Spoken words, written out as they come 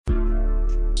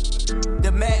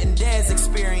Dez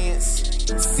Experience,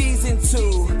 Season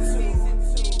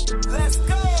 2. Let's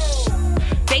go!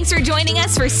 Thanks for joining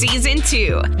us for Season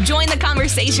 2. Join the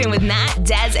conversation with Matt,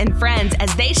 Dez, and friends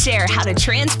as they share how to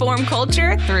transform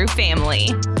culture through family.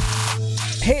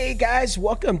 Hey guys,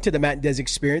 welcome to the Matt and Dez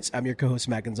Experience. I'm your co-host,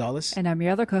 Matt Gonzalez. And I'm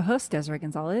your other co-host, Desiree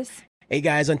Gonzalez. Hey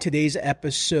guys, on today's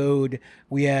episode,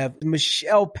 we have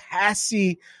Michelle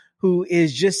Passey, who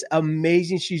is just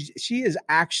amazing. She is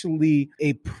actually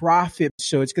a prophet.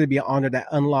 So it's going to be an honor to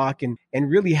unlock and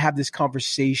really have this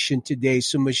conversation today.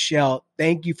 So Michelle,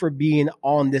 thank you for being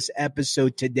on this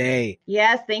episode today.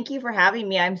 Yes, thank you for having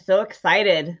me. I'm so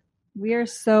excited. We are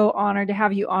so honored to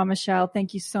have you on, Michelle.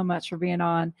 Thank you so much for being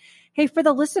on. Hey, for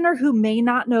the listener who may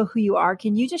not know who you are,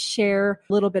 can you just share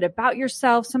a little bit about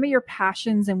yourself, some of your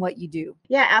passions and what you do?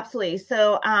 Yeah, absolutely.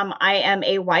 So I am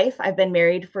a wife. I've been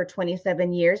married for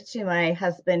 27 years to my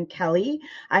husband, Kelly.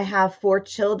 I have 4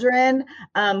 children.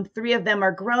 3 of them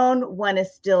are grown. 1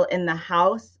 is still in the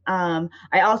house. I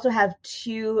also have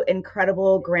 2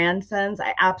 incredible grandsons.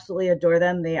 I absolutely adore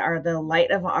them. They are the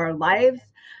light of our lives.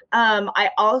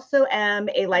 I also am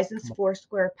a licensed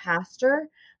Foursquare pastor.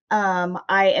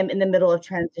 I am in the middle of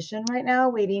transition right now,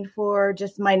 waiting for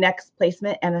just my next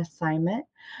placement and assignment.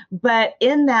 But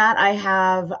in that, I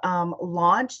have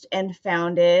launched and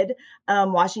founded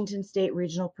Washington State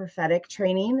Regional Prophetic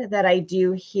Training that I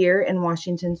do here in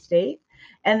Washington State.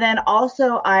 And then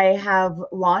also I have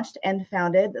launched and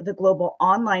founded the Global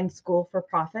Online School for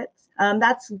Prophets.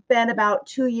 That's been about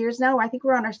 2 years now. I think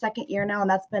we're on our 2nd year now, and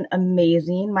that's been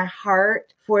amazing. My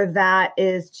heart for that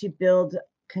is to build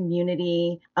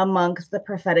community amongst the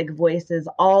prophetic voices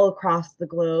all across the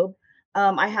globe.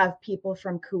 I have people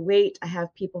from Kuwait. I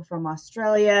have people from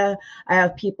Australia. I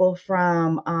have people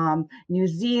from New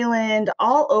Zealand,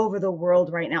 all over the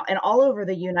world right now, and all over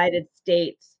the United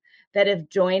States that have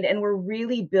joined. And we're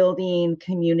really building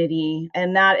community.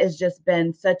 And that has just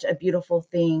been such a beautiful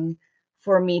thing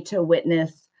for me to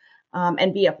witness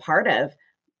and be a part of.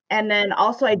 And then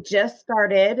also I just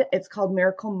started, it's called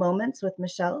Miracle Moments with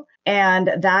Michelle. And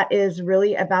that is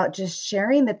really about just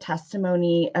sharing the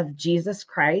testimony of Jesus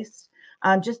Christ,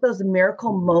 just those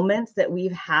miracle moments that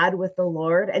we've had with the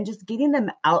Lord and just getting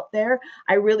them out there.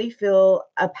 I really feel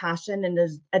a passion and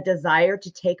a desire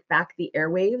to take back the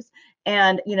airwaves.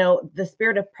 And, you know, the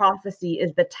spirit of prophecy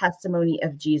is the testimony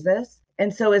of Jesus.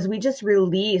 And so as we just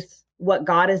release what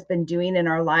God has been doing in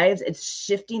our lives, it's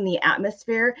shifting the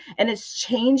atmosphere and it's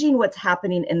changing what's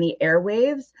happening in the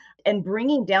airwaves and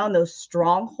bringing down those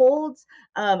strongholds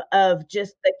of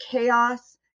just the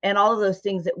chaos and all of those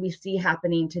things that we see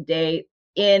happening today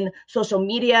in social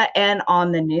media and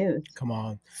on the news. Come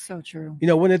on. So true. You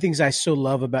know, one of the things I so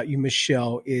love about you,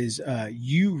 Michelle, is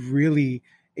you really,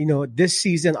 you know, this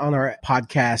season on our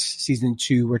podcast, Season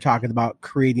 2, we're talking about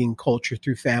creating culture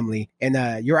through family.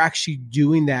 And you're actually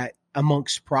doing that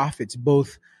amongst prophets,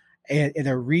 both at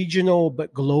a regional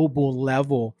but global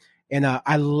level. And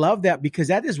I love that because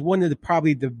that is one of the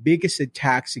probably the biggest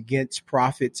attacks against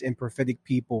prophets and prophetic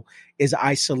people is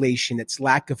isolation. It's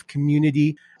lack of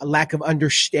community, a lack of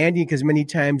understanding, because many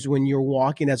times when you're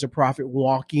walking as a prophet,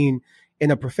 walking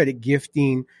in a prophetic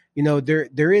gifting, you know,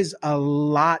 there is a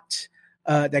lot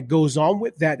that goes on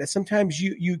with that sometimes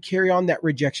you carry on that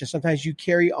rejection. Sometimes you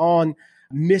carry on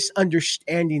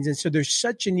misunderstandings. And so there's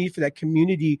such a need for that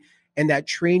community and that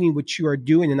training, which you are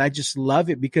doing. And I just love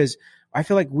it because I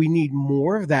feel like we need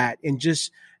more of that and just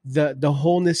the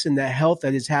wholeness and the health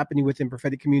that is happening within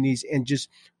prophetic communities and just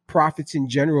prophets in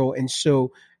general. And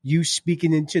so you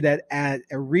speaking into that at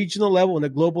a regional level and a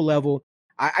global level,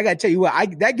 I got to tell you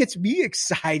what, that gets me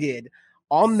excited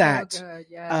on that. So good,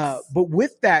 yes. But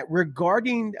with that,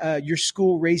 regarding your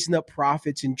school raising up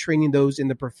prophets and training those in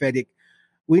the prophetic,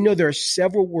 we know there are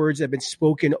several words that have been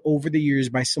spoken over the years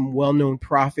by some well-known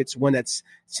prophets, one that's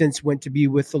since went to be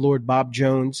with the Lord, Bob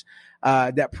Jones,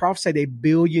 that prophesied a 1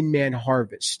 billion man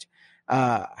harvest.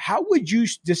 How would you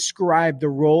describe the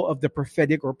role of the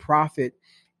prophetic or prophet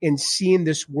in seeing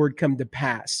this word come to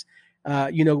pass?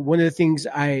 You know, one of the things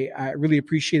I really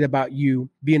appreciate about you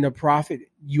being a prophet,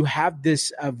 you have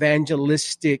this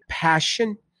evangelistic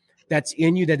passion that's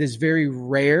in you that is very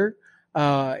rare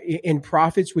in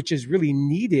prophets, which is really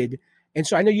needed. And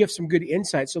so I know you have some good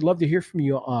insights. So I'd love to hear from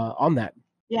you on that.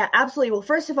 Yeah, absolutely. Well,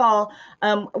 first of all,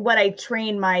 what I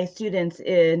train my students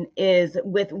in is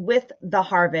with the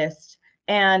harvest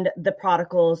and the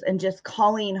prodigals and just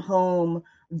calling home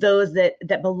those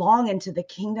that belong into the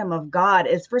kingdom of God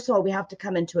is, first of all, we have to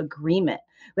come into agreement.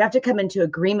 We have to come into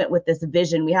agreement with this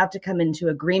vision. We have to come into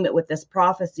agreement with this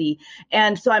prophecy.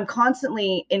 And so I'm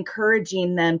constantly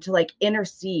encouraging them to like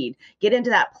intercede, get into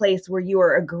that place where you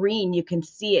are agreeing, you can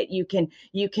see it,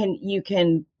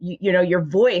 your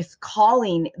voice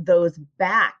calling those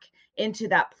back into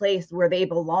that place where they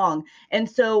belong. And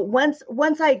so once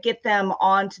I get them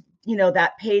on to,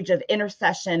 that page of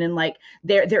intercession and like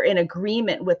they're in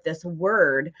agreement with this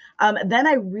word, then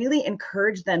I really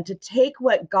encourage them to take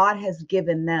what God has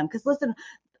given them. Because listen,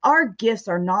 our gifts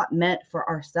are not meant for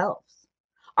ourselves.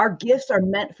 Our gifts are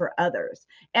meant for others.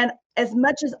 And as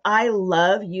much as I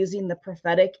love using the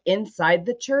prophetic inside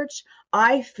the church,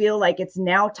 I feel like it's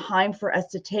now time for us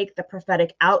to take the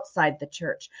prophetic outside the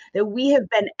church, that we have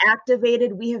been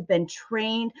activated, we have been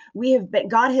trained,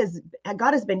 God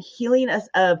has been healing us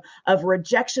of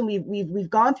rejection. We've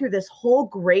gone through this whole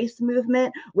grace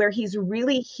movement where he's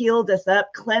really healed us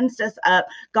up, cleansed us up,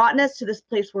 gotten us to this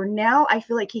place where now I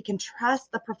feel like he can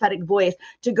trust the prophetic voice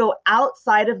to go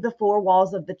outside of the four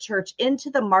walls of the church into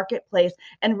the marketplace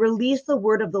and release the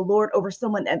word of the Lord over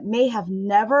someone that may have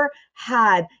never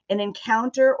had an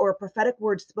encounter or a prophetic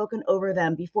word spoken over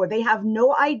them before. They have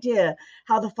no idea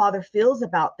how the Father feels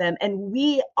about them. And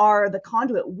we are the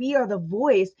conduit. We are the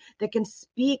voice that can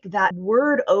speak that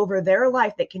word over their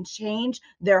life, that can change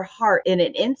their heart in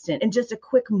an instant, in just a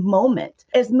quick moment.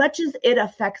 As much as it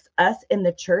affects us in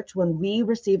the church when we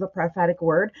receive a prophetic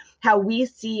word, how we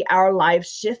see our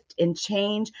lives shift and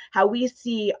change, how we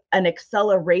see an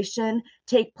acceleration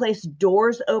take place,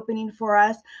 doors opening for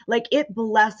us, like it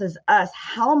blesses us.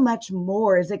 How much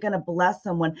more is it going to bless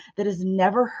someone that has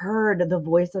never heard the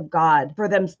voice of God for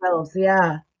themselves?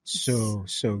 Yeah. So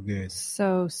good.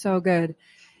 So good.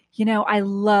 I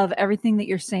love everything that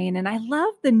you're saying. And I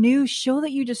love the new show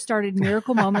that you just started,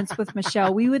 Miracle Moments with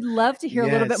Michelle. We would love to hear a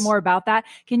little bit more about that.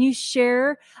 Can you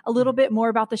share a little bit more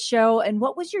about the show and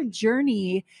what was your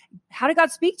journey? How did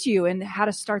God speak to you and how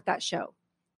to start that show?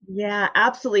 Yeah,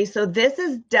 absolutely. So this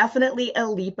is definitely a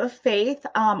leap of faith.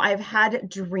 I've had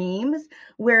dreams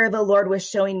where the Lord was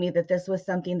showing me that this was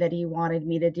something that he wanted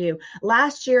me to do.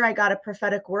 Last year, I got a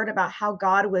prophetic word about how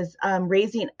God was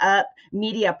raising up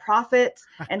media prophets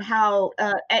and how,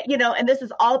 and this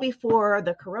is all before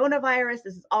the coronavirus.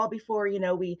 This is all before,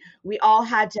 we all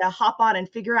had to hop on and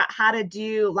figure out how to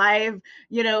do live,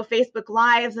 Facebook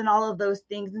lives and all of those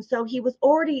things. And so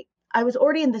I was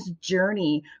already in this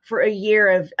journey for a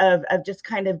year of just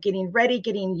kind of getting ready,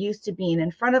 getting used to being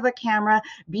in front of a camera,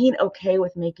 being okay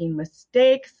with making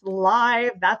mistakes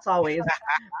live. That's always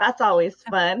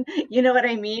fun. You know what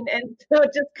I mean? And so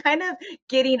just kind of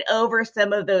getting over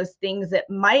some of those things that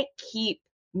might keep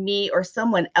me or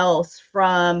someone else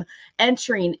from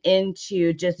entering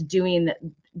into just getting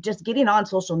on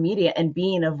social media and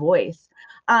being a voice.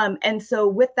 And so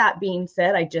with that being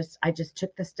said, I just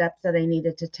took the steps that I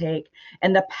needed to take.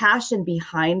 And the passion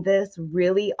behind this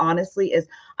really honestly is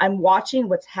I'm watching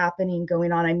what's happening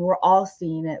going on. I mean, we're all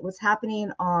seeing it. What's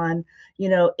happening on,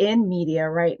 in media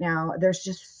right now. There's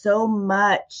just so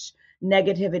much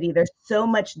negativity. There's so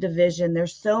much division.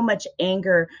 There's so much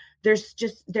anger. There's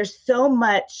so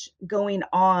much going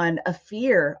on, a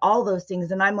fear, all those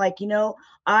things. And I'm like,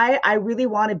 I really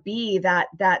want to be that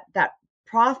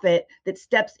prophet that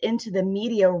steps into the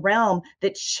media realm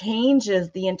that changes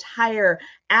the entire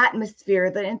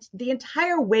atmosphere, the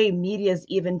entire way media is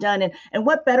even done. And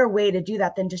what better way to do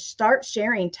that than to start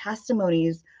sharing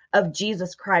testimonies of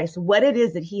Jesus Christ, what it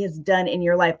is that he has done in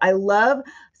your life. I love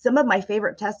some of my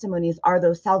favorite testimonies are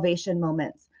those salvation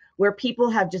moments where people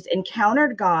have just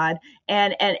encountered God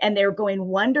and they're going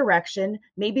one direction.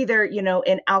 Maybe they're,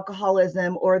 in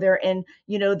alcoholism, or they're in,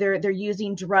 they're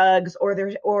using drugs, or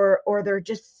they're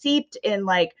just seeped in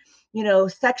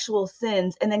sexual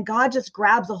sins. And then God just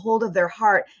grabs a hold of their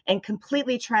heart and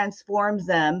completely transforms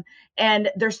them. And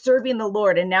they're serving the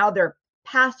Lord. And now they're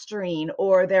pastoring,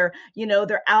 or they're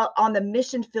out on the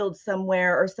mission field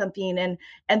somewhere or something.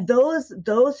 And those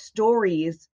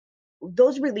stories,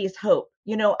 those release hope.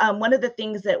 One of the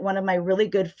things that one of my really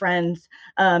good friends,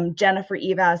 Jennifer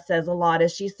Evas, says a lot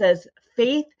is she says,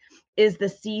 faith is the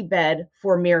seedbed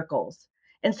for miracles.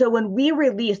 And so when we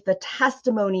release the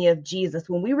testimony of Jesus,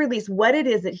 when we release what it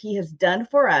is that he has done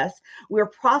for us, we're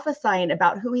prophesying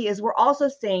about who he is. We're also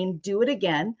saying, do it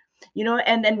again,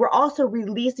 and then we're also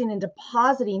releasing and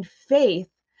depositing faith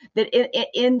that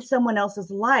in someone else's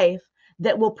life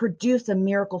that will produce a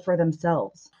miracle for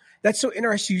themselves. That's so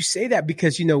interesting you say that,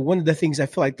 because, one of the things I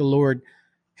feel like the Lord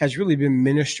has really been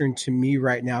ministering to me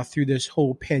right now through this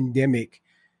whole pandemic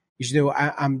is,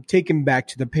 I'm taken back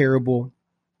to the parable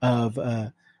of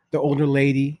the older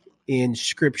lady in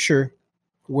scripture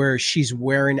where she's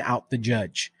wearing out the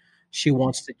judge. She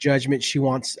wants the judgment. She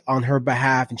wants on her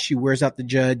behalf, and she wears out the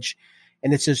judge.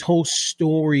 And it's this whole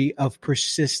story of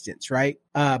persistence, right?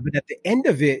 But at the end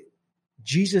of it,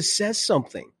 Jesus says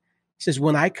something. He says,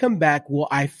 when I come back, will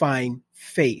I find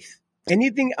faith?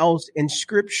 Anything else in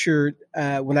scripture,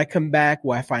 when I come back,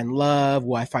 will I find love?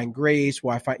 Will I find grace?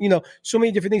 Will I find, so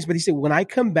many different things. But he said, when I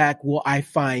come back, will I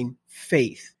find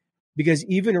faith? Because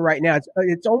even right now,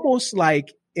 it's almost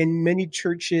like in many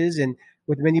churches and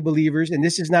with many believers, and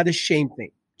this is not a shame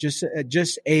thing, just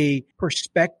a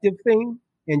perspective thing,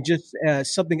 and just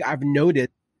something I've noticed.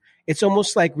 It's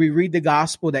almost like we read the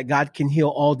gospel that God can heal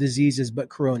all diseases but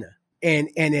corona. And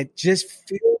it just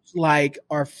feels like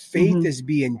our faith is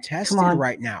being tested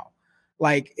right now.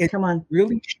 Like it's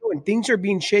really showing. Things are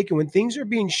being shaken. When things are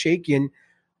being shaken,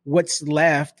 what's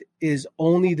left is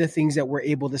only the things that we're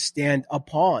able to stand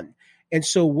upon. And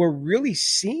so we're really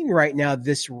seeing right now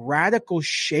this radical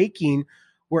shaking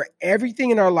where everything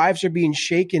in our lives are being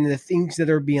shaken, and the things that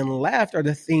are being left are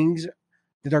the things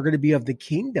that are going to be of the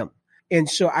kingdom. And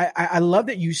so I love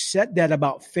that you said that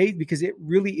about faith, because it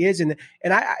really is. And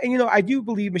I do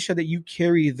believe, Michelle, that you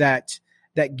carry that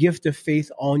gift of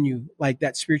faith on you, like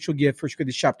that spiritual gift, 1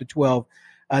 Corinthians chapter 12,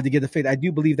 the gift of faith. I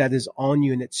do believe that is on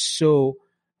you, and it's so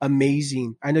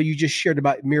amazing. I know you just shared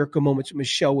about miracle moments with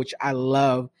Michelle, which I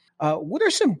love. What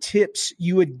are some tips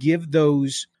you would give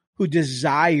those who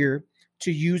desire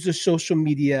to use the social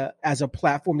media as a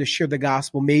platform to share the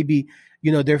gospel? Maybe,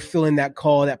 they're feeling that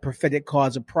call, that prophetic call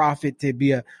as a prophet, to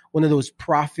be one of those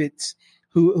prophets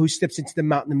who steps into the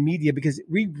mountain of media, because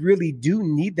we really do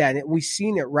need that. And we've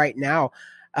seen it right now.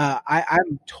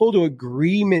 I'm total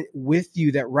agreement with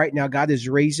you that right now God is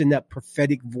raising up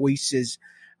prophetic voices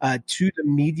to the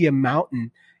media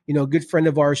mountain. A good friend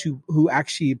of ours who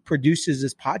actually produces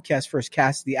this podcast for us,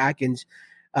 Cassidy Atkins,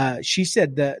 she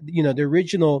said the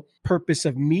original purpose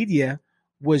of media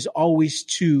was always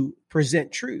to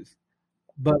present truth.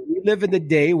 But we live in the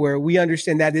day where we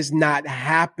understand that is not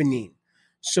happening.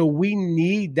 So we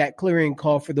need that clearing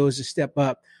call for those to step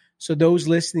up. So those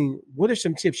listening, what are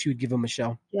some tips you would give them,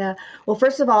 Michelle? Yeah. Well,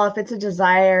 first of all, if it's a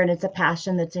desire and it's a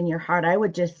passion that's in your heart, I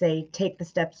would just say take the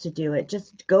steps to do it.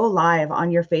 Just go live on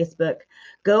your Facebook,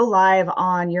 go live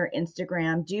on your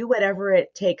Instagram, do whatever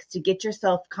it takes to get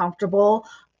yourself comfortable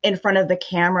in front of the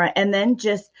camera, and then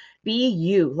just be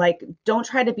you. Like, don't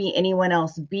try to be anyone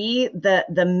else. Be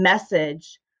the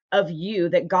message of you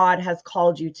that God has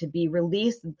called you to be.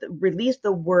 Release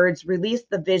the words, release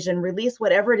the vision, release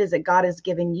whatever it is that God has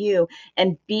given you,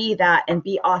 and be that, and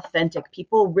be authentic.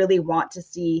 People really want to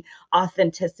see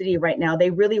authenticity right now. They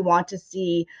really want to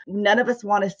see, none of us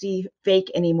want to see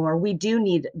fake anymore. We do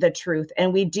need the truth,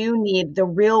 and we do need the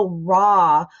real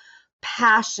raw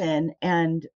passion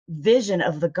and vision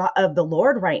of the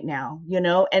Lord right now,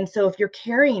 And so if you're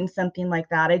carrying something like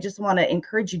that, I just want to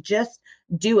encourage you, just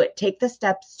do it. Take the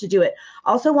steps to do it.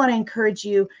 Also want to encourage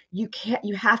you, you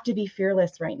have to be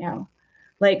fearless right now.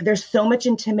 Like, there's so much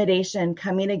intimidation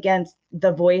coming against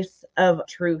the voice of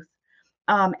truth.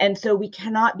 And so we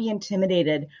cannot be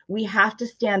intimidated. We have to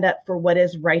stand up for what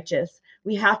is righteous.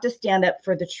 We have to stand up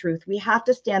for the truth. We have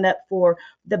to stand up for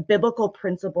the biblical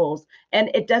principles.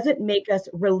 And it doesn't make us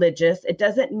religious. It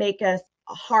doesn't make us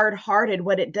hard-hearted.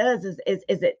 What it does is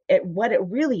what it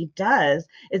really does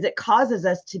is it causes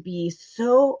us to be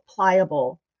so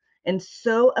pliable and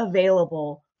so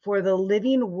available for the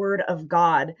living word of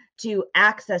God to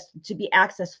be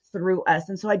accessed through us.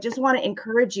 And so I just want to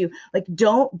encourage you, like,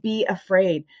 don't be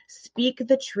afraid. Speak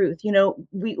the truth.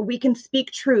 We can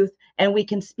speak truth, and we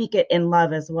can speak it in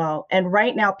love as well. And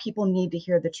right now people need to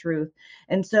hear the truth.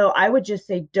 And so I would just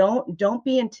say, don't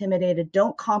be intimidated.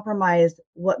 Don't compromise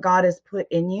what God has put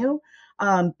in you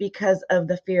because of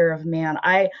the fear of man.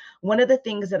 One of the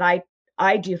things that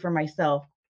I do for myself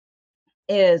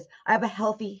is I have a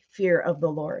healthy fear of the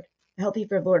Lord, See,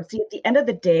 at the end of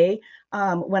the day,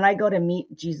 when I go to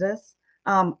meet Jesus,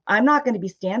 I'm not going to be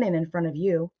standing in front of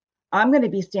you. I'm going to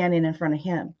be standing in front of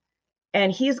him.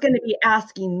 And he's going to be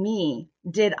asking me,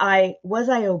 was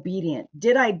I obedient?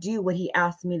 Did I do what he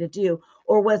asked me to do?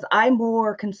 Or was I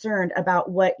more concerned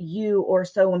about what you or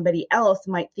somebody else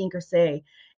might think or say?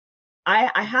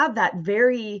 I have that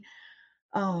very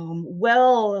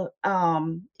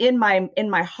in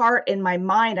my heart, in my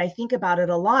mind. I think about it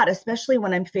a lot, especially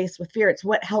when I'm faced with fear. It's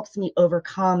what helps me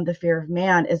overcome the fear of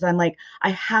man. Is I'm like, I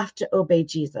have to obey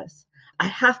Jesus. I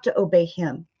have to obey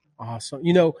him. Awesome.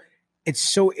 It's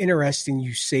so interesting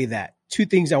you say that. Two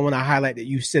things I want to highlight that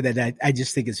you said that I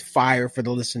just think is fire for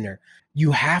the listener.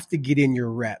 You have to get in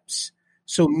your reps.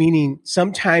 So meaning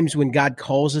sometimes when God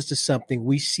calls us to something,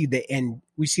 we see the end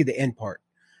part.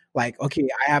 Like, okay,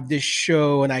 I have this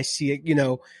show and I see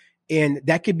it, and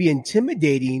that could be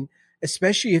intimidating,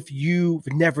 especially if you've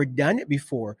never done it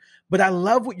before. But I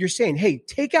love what you're saying. Hey,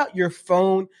 take out your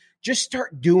phone, just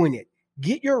start doing it.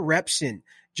 Get your reps in.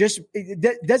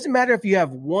 It doesn't matter if you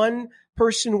have one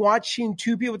person watching,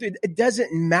 two people. It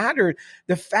doesn't matter.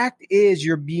 The fact is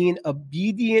you're being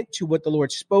obedient to what the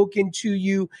Lord's spoken to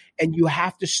you, and you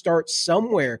have to start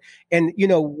somewhere. And,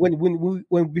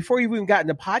 when before you even got in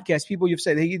the podcast, people you've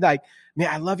said, hey, like, man,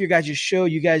 I love your guys' show.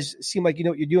 You guys seem like you know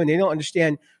what you're doing. They don't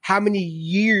understand how many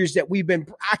years that we've been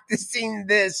practicing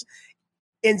this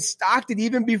in Stockton,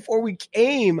 even before we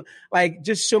came, like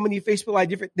just so many Facebook Live,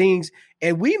 different things.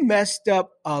 And we messed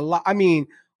up a lot. I mean,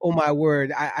 oh my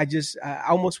word. I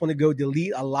almost want to go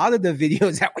delete a lot of the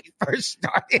videos that we first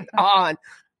started on,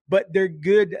 but they're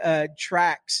good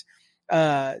tracks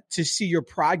to see your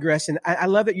progress. And I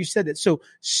love that you said that. So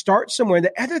start somewhere. And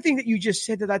the other thing that you just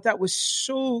said that I thought was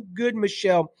so good,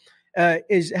 Michelle,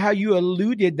 is how you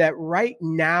alluded that right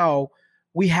now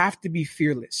we have to be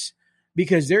fearless.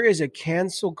 Because there is a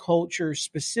cancel culture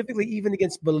specifically even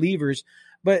against believers,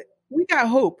 but we got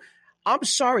hope. I'm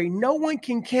sorry, no one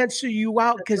can cancel you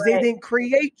out because they didn't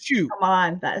create you. Come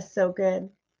on, that is so good.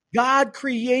 God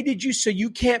created you so you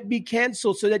can't be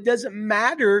canceled. So that doesn't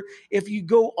matter if you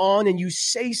go on and you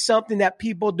say something that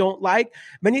people don't like.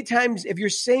 Many times if you're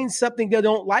saying something they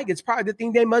don't like, it's probably the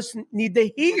thing they must need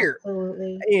to hear.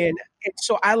 Absolutely. And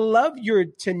so I love your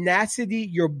tenacity,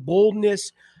 your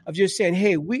boldness of just saying,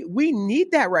 hey, we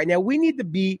need that right now. We need to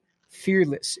be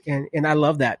fearless. And I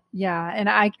love that. Yeah. And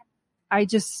I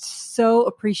just so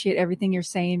appreciate everything you're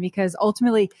saying, because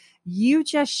ultimately you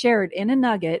just shared in a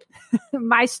nugget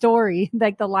my story,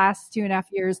 like the last 2.5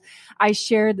 years. I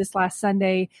shared this last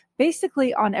Sunday,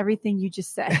 basically on everything you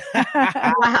just said.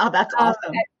 Wow, that's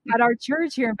awesome. At our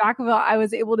church here in Vacaville, I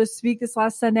was able to speak this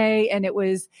last Sunday, and it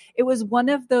was one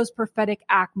of those prophetic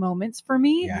act moments for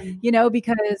me,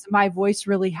 because my voice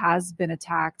really has been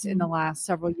attacked in the last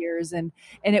several years. And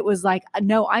it was like,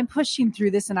 no, I'm pushing through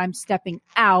this and I'm stepping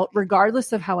out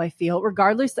regardless of how I feel,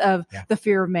 regardless of the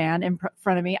fear of man in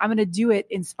front of me. I'm going to do it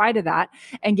in spite of that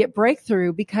and get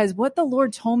breakthrough, because what the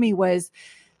Lord told me was,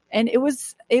 and it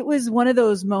was one of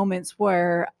those moments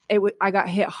where I got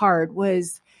hit hard,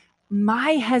 was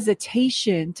my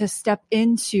hesitation to step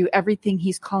into everything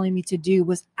he's calling me to do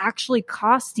was actually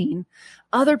costing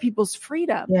other people's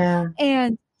freedom. Yeah.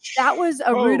 And that was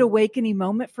a rude awakening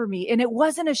moment for me. And it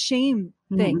wasn't a shame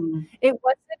thing. Mm-hmm. It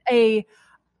wasn't a,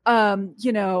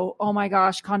 oh my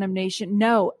gosh, condemnation.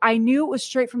 No, I knew it was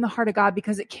straight from the heart of God,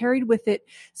 because it carried with it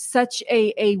such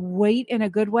a weight in a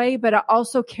good way, but it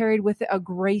also carried with it a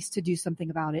grace to do something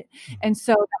about it. Mm-hmm. And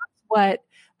so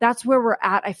that's where we're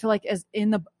at. I feel like as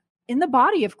in the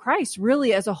body of Christ,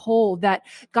 really as a whole, that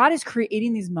God is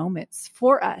creating these moments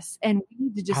for us, and we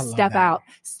need to just step out,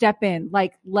 step in,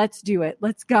 like, let's do it.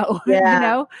 Let's go.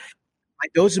 Yeah.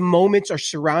 Like those moments are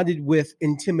surrounded with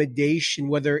intimidation,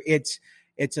 whether it's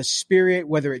a spirit,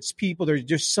 whether it's people, there's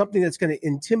just something that's going to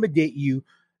intimidate you.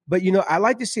 But, I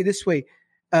like to say this way,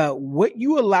 what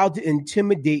you allow to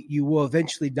intimidate you will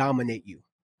eventually dominate you.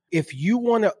 If you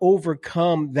want to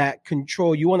overcome that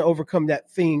control, you want to overcome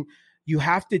that thing, you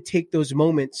have to take those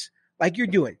moments like you're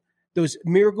doing, those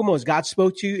miracle moments. God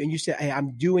spoke to you and you said, hey,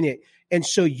 I'm doing it. And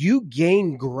so you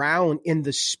gain ground in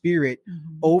the spirit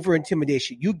over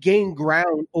intimidation. You gain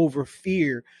ground over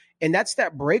fear. And that's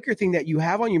that breaker thing that you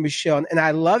have on you, Michelle. And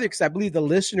I love it, because I believe the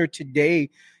listener today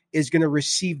is going to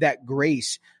receive that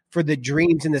grace for the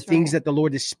dreams and the things that the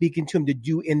Lord is speaking to him to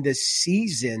do in this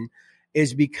season,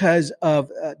 is because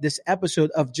of this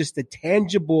episode of just the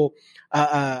tangible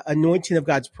anointing of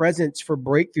God's presence for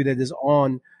breakthrough that is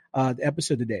on the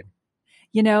episode today.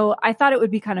 I thought it would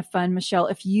be kind of fun, Michelle,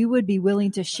 if you would be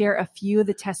willing to share a few of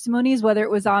the testimonies, whether it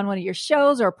was on one of your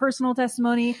shows or a personal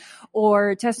testimony,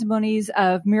 or testimonies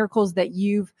of miracles that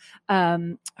you've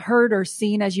heard or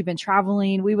seen as you've been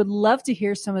traveling. We would love to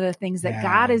hear some of the things that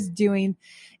God is doing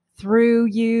through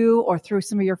you or through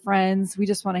some of your friends. We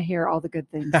just want to hear all the good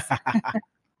things.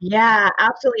 Yeah,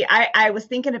 absolutely. I was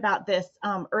thinking about this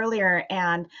earlier,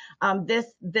 and this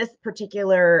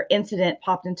particular incident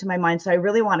popped into my mind. So I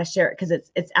really want to share it, because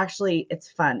it's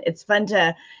fun. It's fun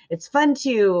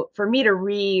for me to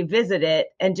revisit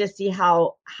it and just see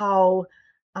how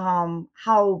fun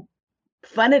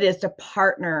it is to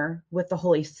partner with the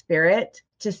Holy Spirit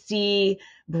to see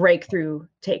breakthrough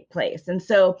take place. And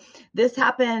so this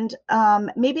happened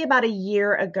maybe about a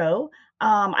year ago.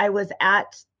 I was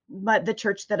at the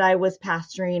church that I was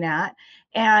pastoring at.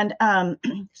 And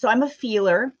so I'm a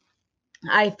feeler.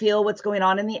 I feel what's going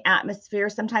on in the atmosphere.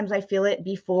 Sometimes I feel it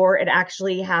before it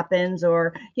actually happens,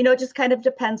 or, it just kind of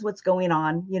depends what's going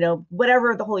on,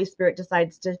 whatever the Holy Spirit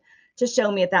decides to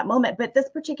show me at that moment. But this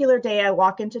particular day, I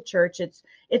walk into church.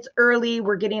 It's early.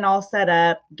 We're getting all set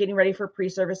up, getting ready for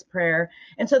pre-service prayer.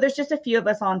 And so there's just a few of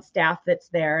us on staff that's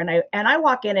there. And I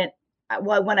walk in, and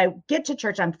when I get to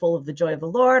church, I'm full of the joy of the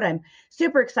Lord. I'm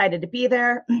super excited to be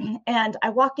there. And I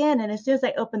walk in, and as soon as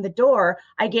I open the door,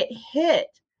 I get hit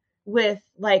with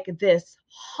like this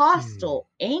hostile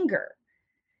anger.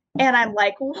 And I'm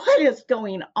like, what is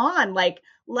going on? Like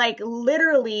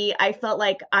literally, I felt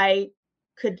like I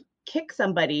could kick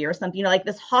somebody or something, like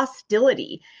this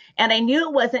hostility. And I knew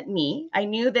it wasn't me. I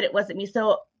knew that it wasn't me.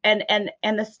 So, and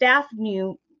the staff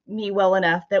knew me well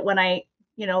enough that when I,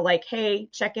 like, hey,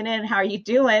 checking in, how are you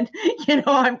doing?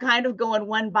 I'm kind of going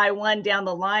one by one down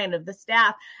the line of the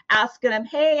staff, asking them,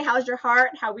 hey, how's your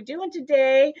heart? How are we doing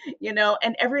today?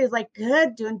 And everybody's like,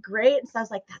 good, doing great. And so I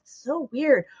was like, that's so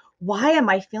weird. Why am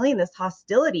I feeling this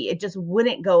hostility? It just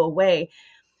wouldn't go away.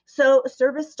 So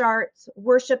service starts,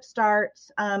 worship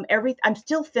starts, I'm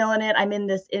still feeling it. I'm in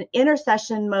this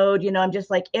intercession mode. I'm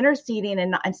just like interceding,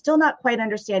 and I'm still not quite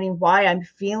understanding why I'm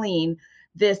feeling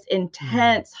this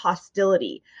intense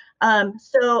hostility.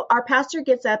 So our pastor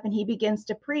gets up and he begins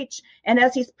to preach. And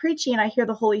as he's preaching, I hear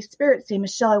the Holy Spirit say,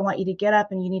 Michelle, I want you to get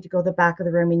up and you need to go to the back of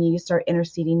the room and you need to start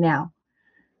interceding now.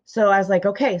 So I was like,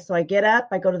 okay. So I get up,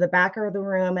 I go to the back of the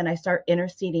room and I start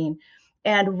interceding.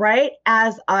 And right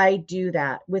as I do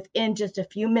that, within just a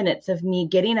few minutes of me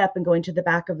getting up and going to the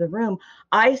back of the room,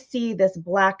 I see this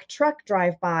black truck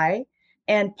drive by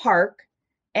and park.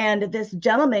 And this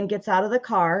gentleman gets out of the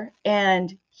car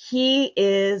and he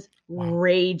is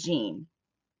raging.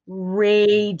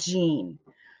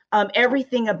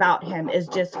 Everything about him is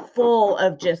just full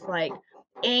of just like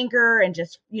anger and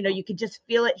just, you could just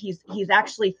feel it. He's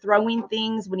actually throwing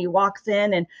things when he walks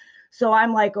in. And so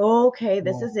I'm like, oh, okay,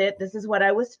 this is it. This is what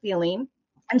I was feeling.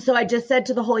 And so I just said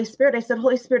to the Holy Spirit, I said,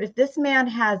 Holy Spirit, if this man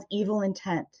has evil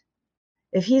intent,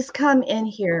 if he's come in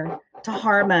here to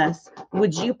harm us,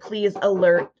 would you please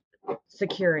alert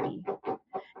security?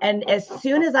 And as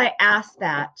soon as I asked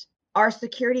that, our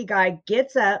security guy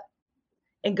gets up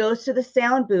and goes to the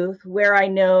sound booth where I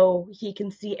know he can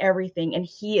see everything. And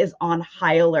he is on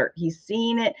high alert. He's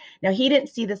seeing it. Now, he didn't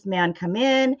see this man come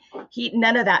in.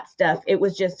 None of that stuff. It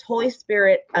was just Holy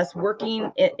Spirit, us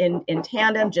working in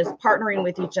tandem, just partnering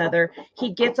with each other.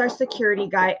 He gets our security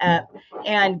guy up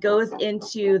and goes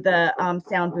into the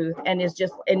sound booth and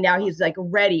now he's like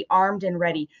ready, armed and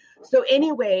ready. So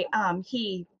anyway,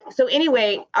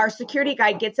 our security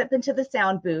guy gets up into the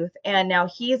sound booth and now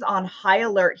he's on high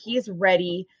alert. He's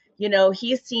ready.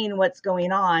 He's seeing what's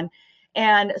going on.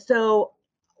 And so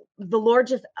the Lord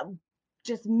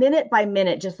just minute by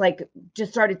minute,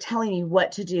 just started telling me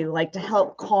what to do, like to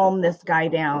help calm this guy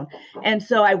down. And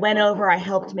so I went over, I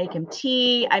helped make him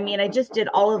tea. I just did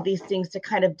all of these things to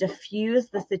kind of diffuse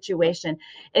the situation.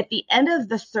 At the end of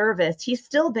the service, he's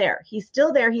still there. He's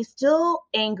still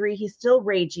angry. He's still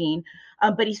raging,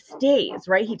 but he stays,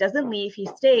 right? He doesn't leave. He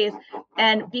stays.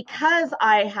 And because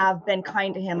I have been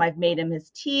kind to him, I've made him his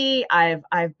tea.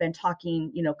 I've been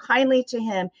talking, kindly to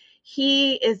him.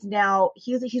 He is now,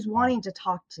 he's wanting to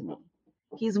talk to me.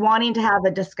 He's wanting to have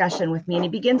a discussion with me. And he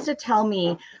begins to tell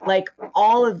me like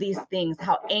all of these things,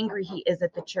 how angry he is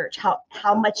at the church,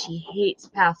 how much he hates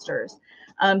pastors.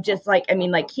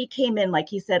 He came in, like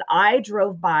he said, I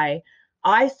drove by,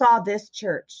 I saw this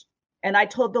church and I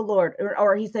told the Lord,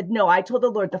 or he said, no, I told the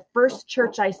Lord, the first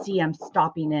church I see, I'm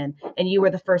stopping in, and you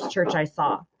were the first church I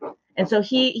saw. And so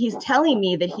he's telling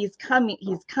me that he's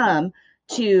come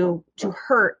to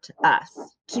hurt us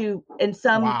in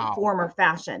some form or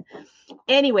fashion.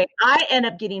 Anyway, I end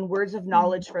up getting words of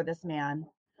knowledge for this man.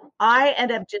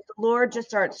 The Lord just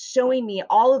starts showing me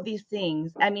all of these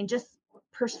things. Just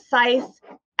precise,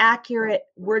 accurate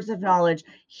words of knowledge.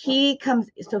 He comes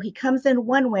in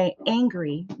one way,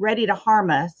 angry, ready to harm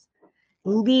us,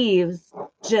 leaves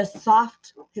just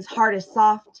soft. His heart is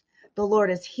soft. The Lord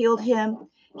has healed him.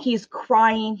 He's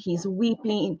crying, he's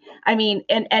weeping. And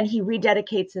he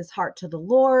rededicates his heart to the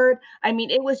Lord.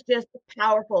 It was just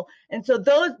powerful. And so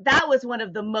that was one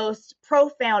of the most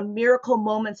profound miracle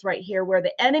moments right here, where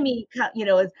the enemy,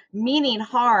 is meaning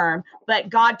harm, but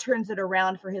God turns it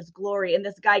around for his glory. And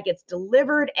this guy gets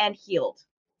delivered and healed.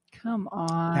 Come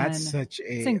on. That's it's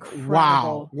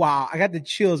incredible. Wow. I got the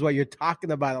chills while you're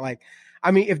talking about it. Like,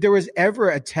 if there was ever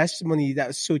a testimony that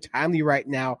was so timely right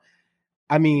now,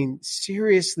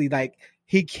 seriously, like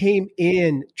he came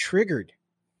in triggered,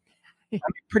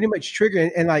 pretty much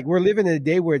triggered. And like, we're living in a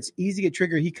day where it's easy to get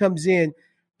triggered. He comes in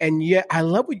And yet I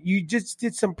love what you just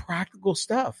did, some practical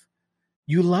stuff.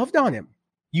 You loved on him.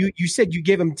 You said you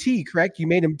gave him tea, correct? You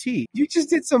made him tea. You just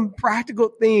did some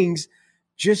practical things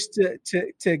just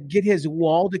to get his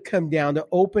wall to come down, to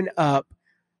open up,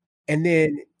 and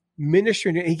then minister.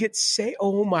 And he gets say,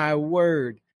 oh my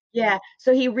word. Yeah.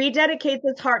 So he rededicates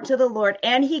his heart to the Lord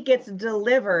and he gets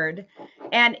delivered.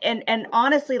 And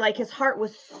honestly, like his heart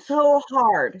was so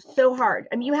hard, so hard.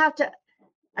 I mean,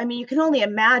 you can only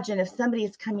imagine if somebody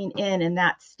is coming in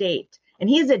that state. And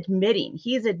he's admitting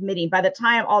by the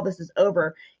time all this is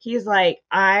over, he's like,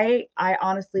 I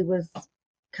honestly was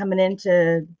coming in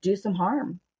to do some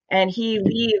harm. And he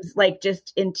leaves like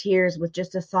just in tears with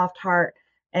just a soft heart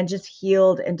and just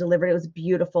healed and delivered. It was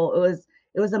beautiful.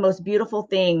 It was the most beautiful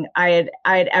thing I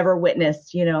had ever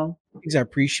witnessed, you know. Things I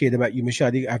appreciate about you, Michelle,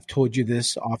 I think I've told you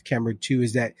this off camera too,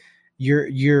 is that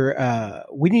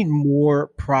we need more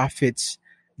prophets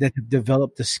that have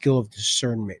developed the skill of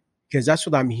discernment, because that's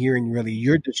what I'm hearing really.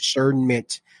 Your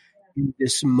discernment in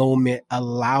this moment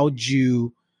allowed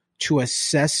you to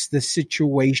assess the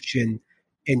situation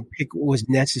and pick what was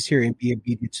necessary and be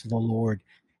obedient to the Lord.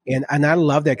 And I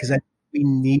love that, because we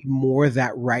need more of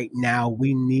that right now.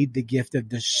 We need the gift of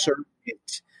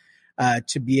discernment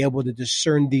to be able to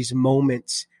discern these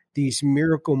moments, these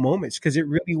miracle moments, because it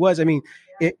really was. I mean,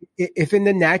 if in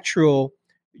the natural,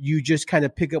 you just kind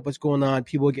of pick up what's going on,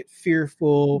 people get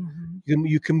fearful. Mm-hmm.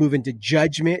 You can move into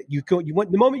judgment. The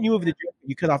moment you move into judgment,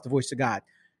 you cut off the voice of God.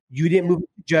 You didn't move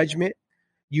into judgment.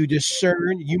 You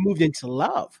discern. You moved into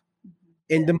love.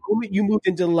 And the moment you moved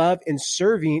into love and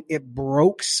serving, it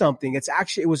broke something.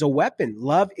 It was a weapon.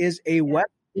 Love is a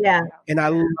weapon. Yeah. And I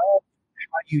love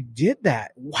how you did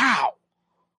that. Wow.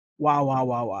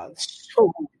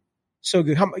 So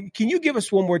good. Can you give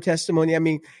us one more testimony? I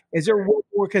mean, is there one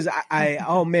more? Because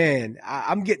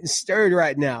I'm getting stirred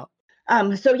right now.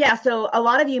 So a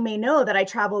lot of you may know that I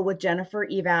travel with Jennifer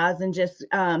Evaz, and just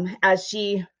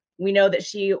we know that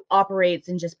she operates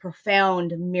in just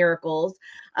profound miracles.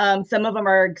 Some of them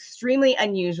are extremely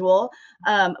unusual,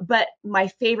 but my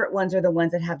favorite ones are the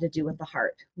ones that have to do with the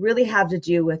heart, really have to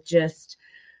do with just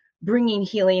bringing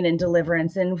healing and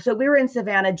deliverance. And so we were in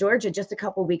Savannah, Georgia, just a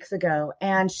couple weeks ago,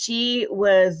 and she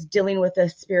was dealing with a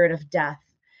spirit of death.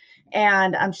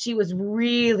 And she was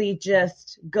really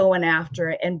just going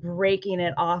after it and breaking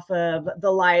it off of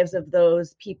the lives of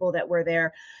those people that were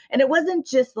there. And it wasn't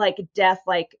just like death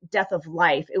of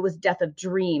life. It was death of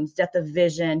dreams, death of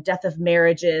vision, death of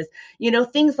marriages,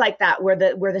 things like that, where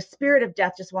the spirit of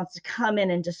death just wants to come in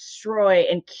and destroy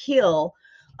and kill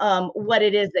what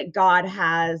it is that God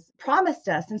has promised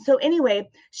us. And so anyway,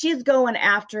 she's going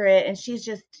after it, and she's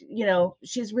just,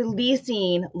 she's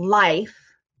releasing life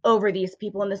over these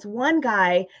people. And this one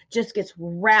guy just gets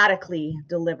radically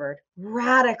delivered.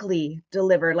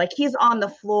 Like he's on the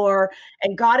floor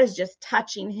and God is just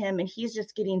touching him, and he's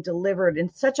just getting delivered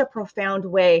in such a profound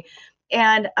way.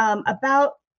 And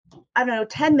about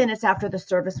 10 minutes after the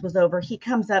service was over, he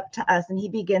comes up to us and he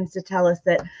begins to tell us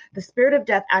that the spirit of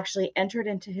death actually entered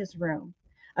into his room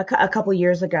a couple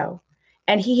years ago.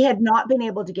 And he had not been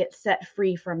able to get set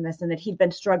free from this, and that he'd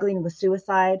been struggling with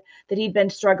suicide, that he'd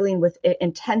been struggling with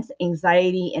intense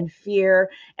anxiety and fear,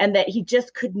 and that he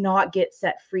just could not get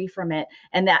set free from it.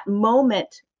 And that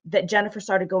moment that Jennifer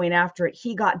started going after it,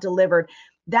 he got delivered.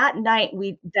 That night,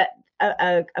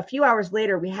 a few hours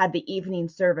later, we had the evening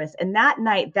service. And that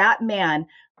night, that man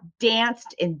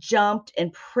danced and jumped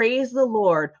and praised the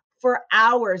Lord for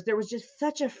hours. There was just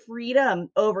such a freedom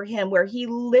over him, where he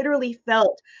literally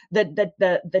felt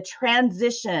the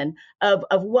transition of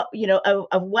what,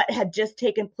 of what had just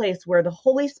taken place, where the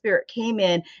Holy Spirit came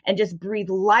in and just breathed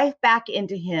life back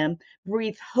into him,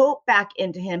 breathed hope back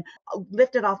into him,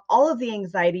 lifted off all of the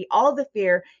anxiety, all of the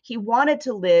fear. He wanted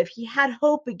to live. He had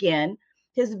hope again.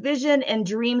 His vision and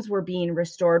dreams were being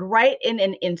restored right in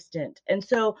an instant. And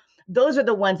so those are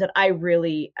the ones that I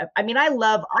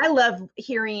love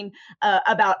hearing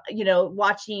about,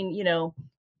 watching,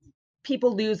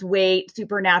 people lose weight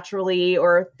supernaturally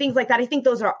or things like that. I think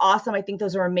those are awesome. I think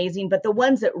those are amazing. But the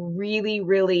ones that really,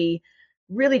 really,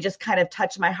 really just kind of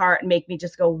touch my heart and make me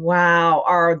just go, wow,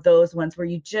 are those ones where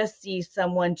you just see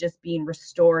someone just being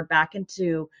restored back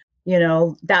into,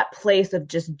 that place of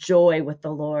just joy with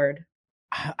the Lord.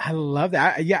 I love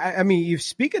that. You're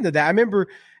speaking to that. I remember,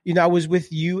 I was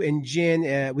with you and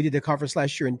Jen. We did the conference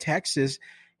last year in Texas.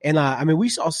 And we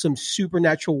saw some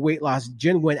supernatural weight loss.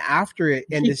 Jen went after it.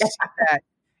 And to see that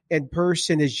in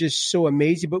person is just so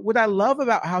amazing. But what I love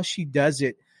about how she does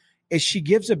it is she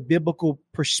gives a biblical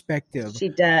perspective. She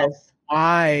does.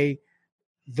 Why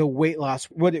the weight loss,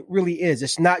 what it really is.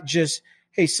 It's not just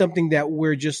hey, something that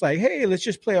we're just like, hey, let's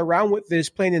just play around with this,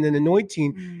 playing in an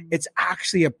anointing. It's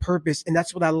actually a purpose. And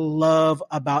that's what I love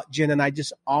about Jen. And I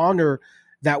just honor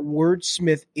that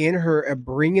wordsmith in her and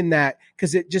bringing that,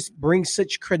 because it just brings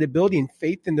such credibility and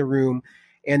faith in the room.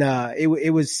 And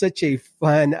it was such a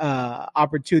fun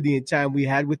opportunity and time we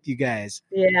had with you guys.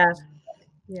 Yeah.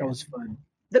 That was fun.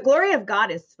 The glory of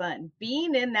God is fun.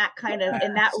 Being in that kind of,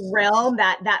 in that realm,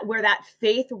 that where that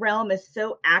faith realm is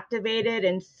so activated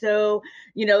and so,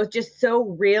 just so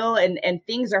real, and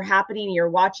things are happening. You're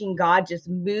watching God just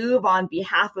move on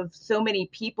behalf of so many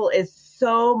people is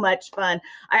so much fun.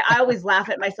 I always laugh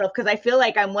at myself because I feel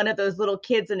like I'm one of those little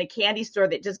kids in a candy store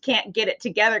that just can't get it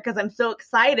together because I'm so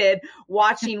excited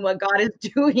watching what God is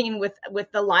doing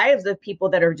with the lives of people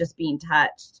that are just being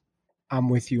touched. I'm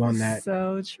with you on that.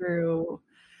 So true.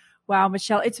 Wow,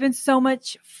 Michelle, it's been so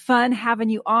much fun having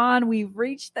you on. We've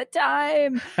reached the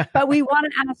time, but we want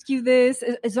to ask you this.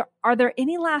 Are there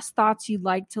any last thoughts you'd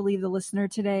like to leave the listener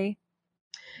today?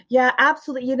 Yeah,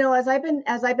 absolutely. As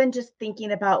I've been just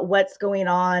thinking about what's going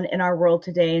on in our world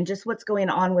today and just what's going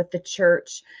on with the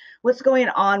church, what's going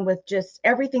on with just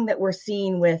everything that we're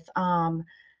seeing with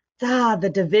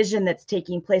the division that's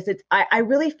taking place. I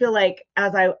really feel like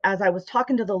as I was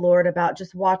talking to the Lord about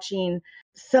just watching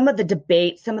some of the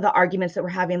debates, some of the arguments that we're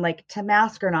having, like to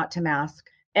mask or not to mask,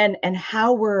 and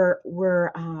how we're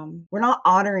not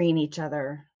honoring each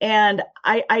other. And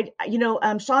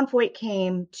Sean Foyt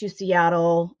came to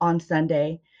Seattle on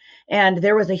Sunday, and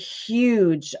there was a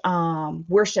huge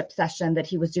worship session that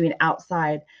he was doing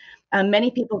outside.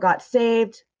 Many people got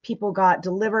saved. People got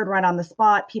delivered right on the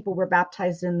spot. People were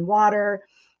baptized in water.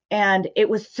 And it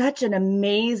was such an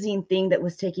amazing thing that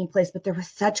was taking place. But there was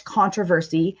such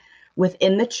controversy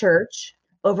within the church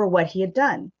over what he had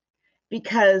done,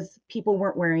 because people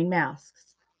weren't wearing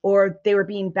masks, or they were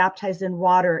being baptized in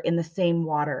water, in the same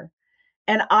water.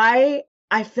 And I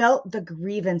felt the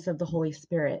grievance of the Holy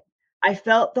Spirit. I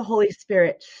felt the Holy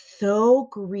Spirit so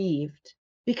grieved,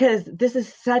 because this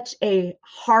is such a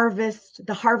harvest.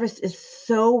 The harvest is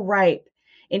so ripe.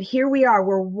 And here we are,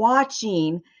 we're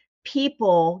watching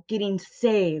people getting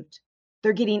saved.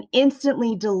 They're getting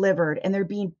instantly delivered, and they're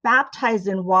being baptized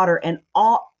in water. And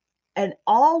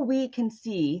all we can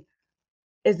see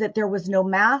is that there was no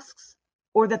masks,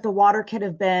 or that the water could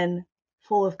have been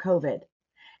full of COVID.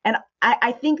 And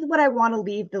I think what I want to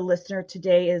leave the listener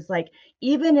today is, like,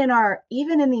 even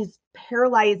in these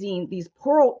paralyzing, these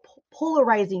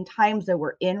polarizing times that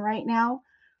we're in right now,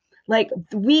 like,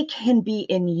 we can be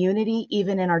in unity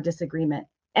even in our disagreement.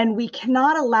 And we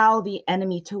cannot allow the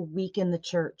enemy to weaken the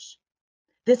church.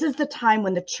 This is the time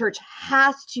when the church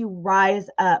has to rise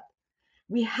up.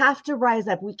 We have to rise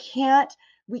up. We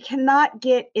cannot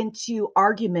get into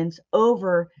arguments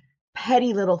over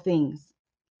petty little things.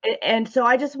 And so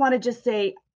I just want to just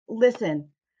say, listen,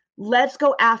 let's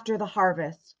go after the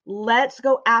harvest. Let's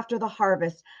go after the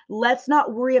harvest. Let's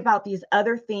not worry about these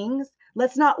other things.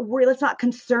 Let's not worry. Let's not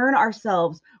concern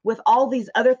ourselves with all these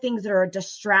other things that are a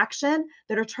distraction,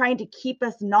 that are trying to keep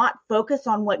us not focused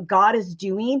on what God is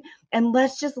doing. And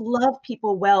let's just love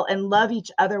people well and love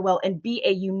each other well and be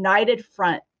a united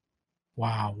front.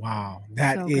 Wow.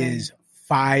 That is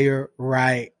fire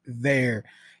right there.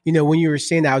 When you were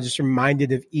saying that, I was just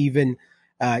reminded of even,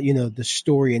 the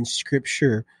story in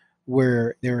scripture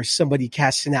where there was somebody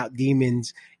casting out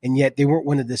demons, and yet they weren't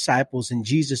one of the disciples. And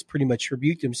Jesus pretty much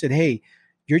rebuked them, said, hey,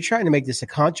 you're trying to make this a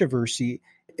controversy.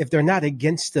 If they're not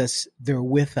against us, they're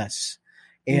with us.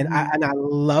 And I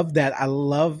love that. I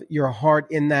love your heart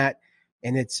in that.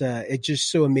 And it's just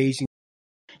so amazing.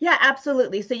 Yeah,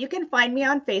 absolutely. So you can find me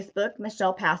on Facebook,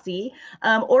 Michelle Passey,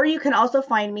 or you can also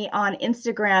find me on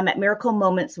Instagram at Miracle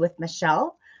Moments with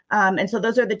Michelle. And so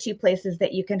those are the two places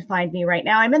that you can find me right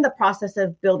now. I'm in the process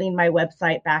of building my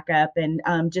website back up and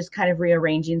just kind of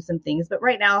rearranging some things. But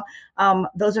right now,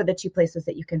 those are the two places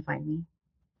that you can find me.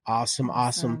 Awesome.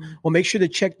 Well, make sure to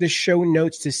check the show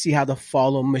notes to see how to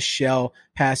follow Michelle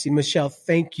Passey. Michelle,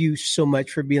 thank you so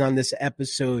much for being on this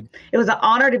episode. It was an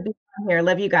honor to be on here.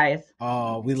 Love you guys.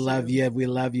 Oh, we love you. We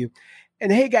love you.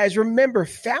 And hey, guys, remember,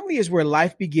 family is where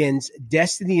life begins,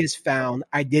 destiny is found,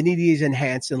 identity is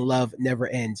enhanced, and love never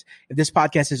ends. If this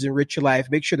podcast has enriched your life,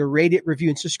 make sure to rate it, review,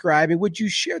 and subscribe. And would you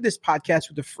share this podcast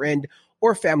with a friend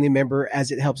or family member,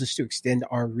 as it helps us to extend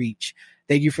our reach?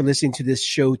 Thank you for listening to this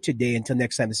show today. Until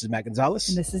next time, this is Matt Gonzalez.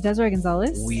 And this is Desiree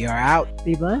Gonzalez. We are out.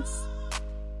 Be blessed.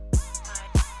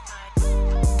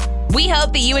 We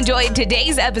hope that you enjoyed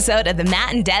today's episode of the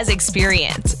Matt and Des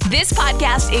Experience. This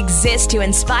podcast exists to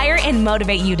inspire and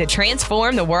motivate you to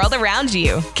transform the world around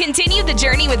you. Continue the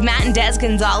journey with Matt and Des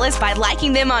Gonzalez by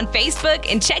liking them on Facebook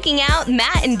and checking out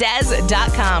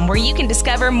mattanddes.com, where you can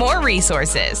discover more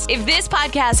resources. If this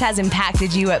podcast has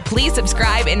impacted you, please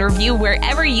subscribe and review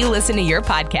wherever you listen to your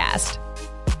podcast.